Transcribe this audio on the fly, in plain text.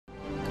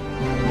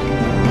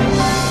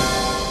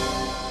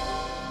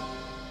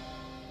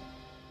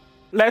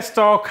Let's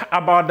talk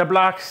about the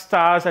Black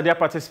Stars and their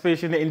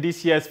participation in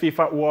this year's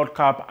FIFA World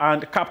Cup.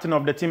 And captain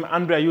of the team,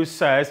 Ayew,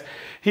 says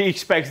he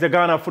expects the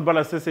Ghana Football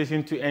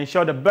Association to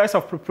ensure the best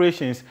of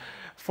preparations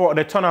for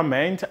the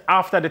tournament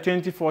after the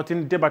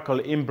 2014 debacle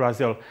in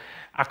Brazil.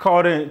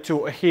 According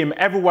to him,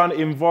 everyone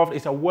involved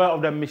is aware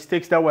of the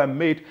mistakes that were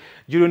made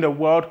during the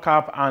World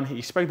Cup, and he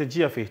expects the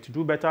GFA to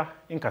do better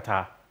in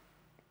Qatar.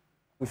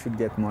 We should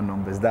get more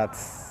numbers.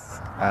 That's,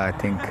 I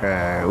think,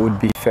 would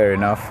be fair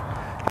enough.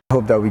 I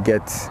hope that we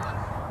get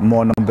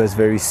more numbers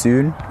very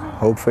soon,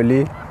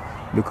 hopefully,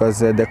 because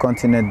the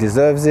continent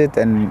deserves it,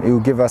 and it will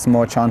give us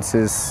more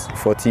chances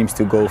for teams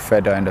to go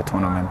further in the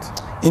tournament.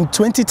 In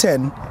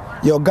 2010,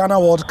 your Ghana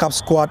World Cup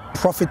squad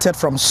profited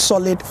from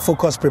solid,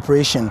 focused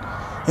preparation.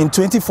 In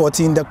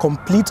 2014, the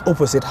complete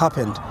opposite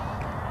happened.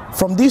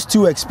 From these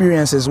two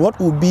experiences, what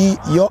would be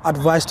your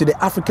advice to the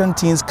African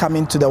teams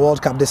coming to the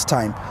World Cup this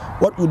time?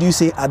 What would you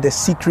say are the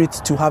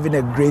secrets to having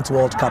a great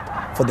World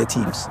Cup for the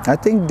teams? I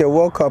think the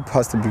World Cup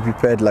has to be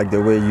prepared like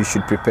the way you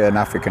should prepare an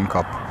African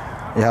Cup.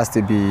 It has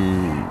to be,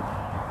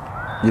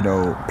 you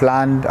know,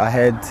 planned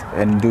ahead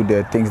and do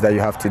the things that you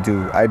have to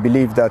do. I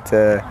believe that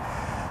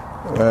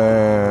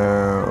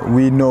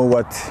we know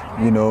what,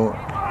 you know,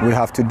 we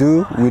have to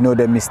do. We know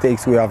the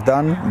mistakes we have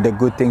done, the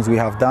good things we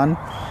have done.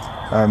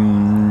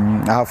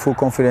 I have full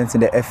confidence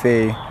in the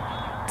FA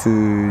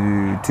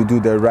to do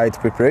the right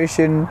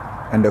preparation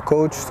and the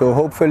coach. So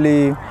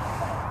hopefully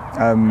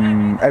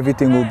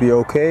everything will be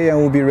okay, and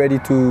we'll be ready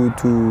to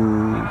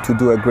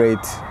do a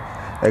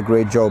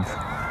great job.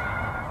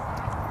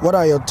 What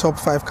are your top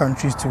 5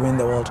 countries to win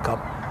the World Cup?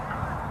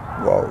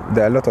 Well,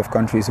 there are a lot of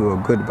countries who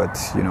are good, but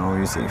you know,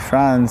 you see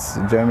France,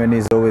 Germany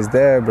is always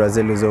there,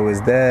 Brazil is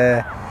always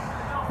there.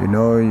 You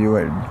know,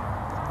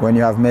 when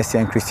you have Messi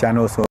and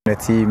Cristiano also on the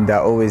team,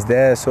 they're always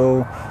there.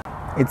 So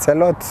it's a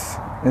lot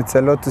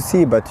to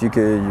see. But you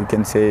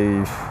can say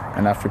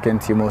an African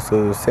team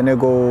also.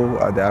 Senegal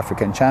are the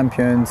African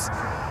champions.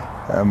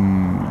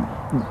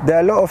 There are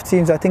a lot of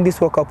teams. I think this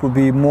World Cup will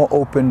be more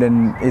open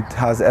than it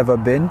has ever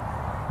been.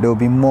 There will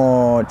be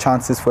more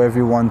chances for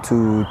everyone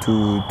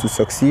to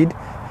succeed,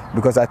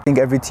 because I think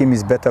every team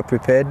is better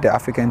prepared. The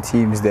African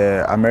teams,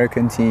 the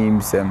American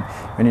teams.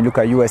 When you look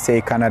at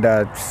USA,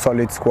 Canada,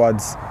 solid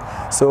squads.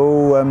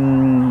 So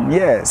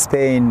yeah,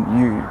 Spain.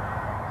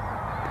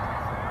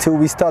 Till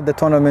we start the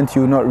tournament,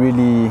 you will not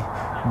really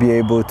be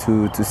able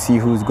to see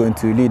who's going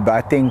to lead. But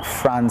I think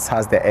France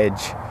has the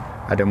edge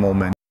at the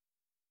moment.